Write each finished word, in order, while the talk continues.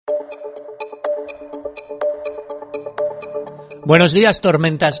Buenos días,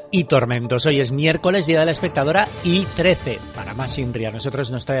 tormentas y tormentos. Hoy es miércoles, día de la espectadora y 13. Para más Inria,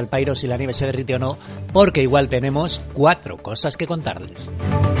 nosotros nos trae el pairo si la nieve se derrite o no, porque igual tenemos 4 cosas que contarles.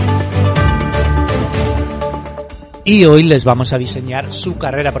 Y hoy les vamos a diseñar su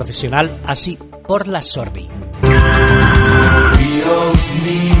carrera profesional así, por la sordi.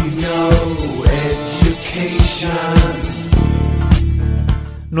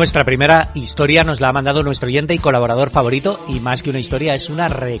 Nuestra primera historia nos la ha mandado nuestro oyente y colaborador favorito, y más que una historia es una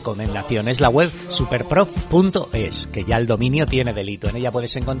recomendación. Es la web superprof.es, que ya el dominio tiene delito. En ella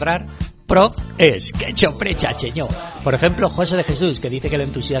puedes encontrar prof.es, que choprechacheño. Por ejemplo, José de Jesús, que dice que el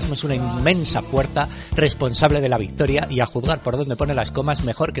entusiasmo es una inmensa fuerza responsable de la victoria, y a juzgar por dónde pone las comas,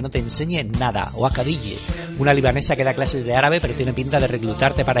 mejor que no te enseñe nada. O a Khadije, una libanesa que da clases de árabe, pero tiene pinta de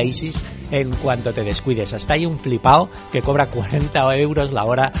reclutarte para ISIS en cuanto te descuides. Hasta hay un flipao que cobra 40 euros la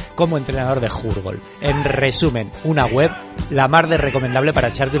hora como entrenador de fútbol. En resumen, una web la mar de recomendable para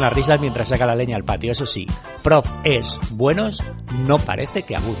echarte unas risas mientras saca la leña al patio. Eso sí, prof.es buenos no parece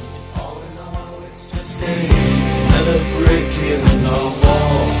que abunden.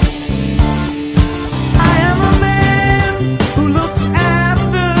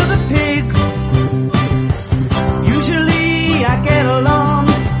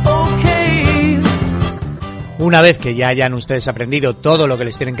 Una vez que ya hayan ustedes aprendido todo lo que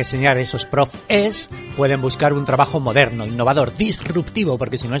les tienen que enseñar esos prof.es, pueden buscar un trabajo moderno, innovador, disruptivo,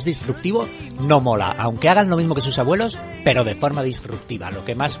 porque si no es disruptivo, no mola. Aunque hagan lo mismo que sus abuelos, pero de forma disruptiva. Lo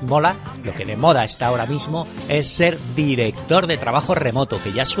que más mola, lo que de moda está ahora mismo, es ser director de trabajo remoto,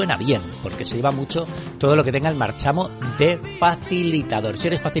 que ya suena bien, porque se lleva mucho todo lo que tenga el marchamo de facilitador. Si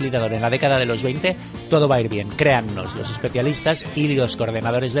eres facilitador en la década de los 20, todo va a ir bien. Créannos, los especialistas y los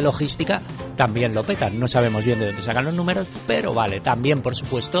coordinadores de logística también lo petan. No sabemos bien de dónde sacan los números, pero vale. También, por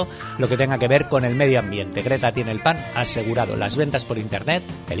supuesto, lo que tenga que ver con el medio ambiente. Greta tiene el pan asegurado. Las ventas por internet,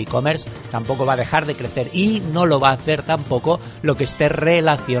 el e-commerce, tampoco va a dejar de crecer, y no lo va a hacer tampoco lo que esté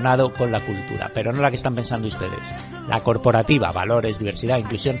relacionado con la cultura, pero no la que están pensando ustedes. La corporativa, valores, diversidad,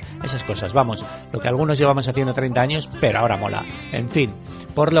 inclusión, esas cosas. Vamos, lo que algunos llevamos haciendo 30 años, pero ahora mola. En fin,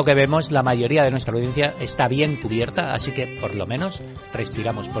 por lo que vemos, la mayoría de nuestra audiencia está bien cubierta, así que por lo menos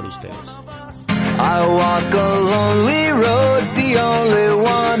respiramos por ustedes. I walk a lonely road, the only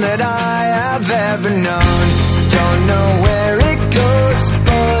one that I have ever known. Don't know where it goes,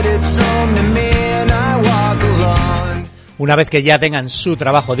 but it's home to me and I walk alone. Una vez que ya tengan su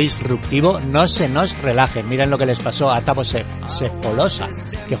trabajo disruptivo, no se nos relajen. Miren lo que les pasó a Tavo Sefolosha,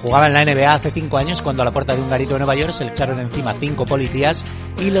 que jugaba en la NBA hace 5 años, cuando a la puerta de un garito de Nueva York se le echaron encima 5 policías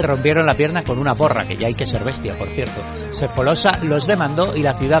y le rompieron la pierna con una porra, que ya hay que ser bestia, por cierto. Sefolosha los demandó y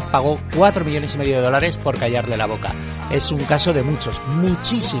la ciudad pagó $4,5 millones por callarle la boca. Es un caso de muchos,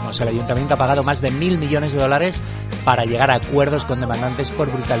 muchísimos. El ayuntamiento ha pagado más de $1.000 millones para llegar a acuerdos con demandantes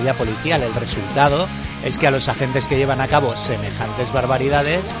por brutalidad policial. El resultado es que a los agentes que llevan a cabo semejantes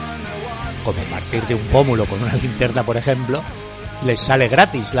barbaridades, como partir de un pómulo con una linterna, por ejemplo, les sale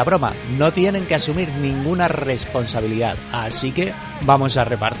gratis la broma. No tienen que asumir ninguna responsabilidad, así que vamos a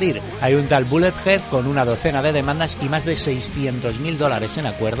repartir. Hay un tal Bullethead con una docena de demandas y más de $600,000 en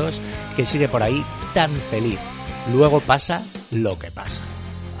acuerdos, que sigue por ahí tan feliz. Luego pasa lo que pasa.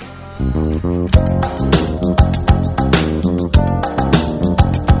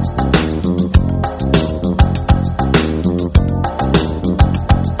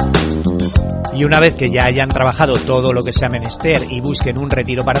 Y una vez que ya hayan trabajado todo lo que sea menester y busquen un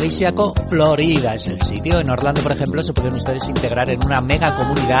retiro paradisíaco, Florida es el sitio. En Orlando, por ejemplo, se pueden ustedes integrar en una mega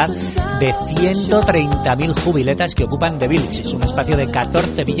comunidad de 130.000 jubiletas que ocupan The Village. Es un espacio de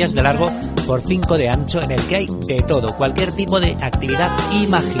 14 millas de largo por 5 de ancho, en el que hay de todo, cualquier tipo de actividad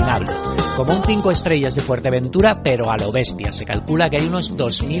imaginable. Como un 5 estrellas de Fuerteventura, pero a lo bestia. Se calcula que hay unos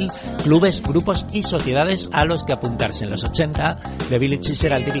 2.000 clubes, grupos y sociedades a los que apuntarse. En los 80, The Village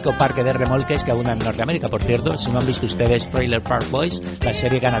era el típico parque de remolques que abunda en Norteamérica. Por cierto, si no han visto ustedes Trailer Park Boys, la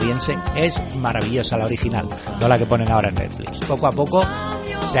serie canadiense es maravillosa, la original, no la que ponen ahora en Netflix. Poco a poco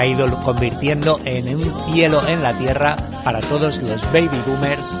se ha ido convirtiendo en un cielo en la tierra para todos los baby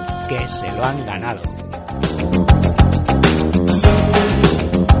boomers que se lo han ganado.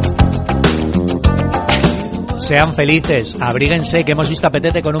 Sean felices, abríguense, que hemos visto a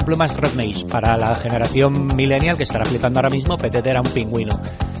Petete con un plumas Rodney. Para la generación millennial que estará flipando ahora mismo, Petete era un pingüino.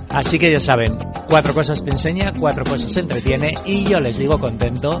 Así que ya saben, 4 cosas te enseña, 4 cosas entretiene, y yo les digo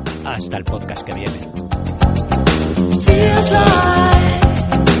contento hasta el podcast que viene.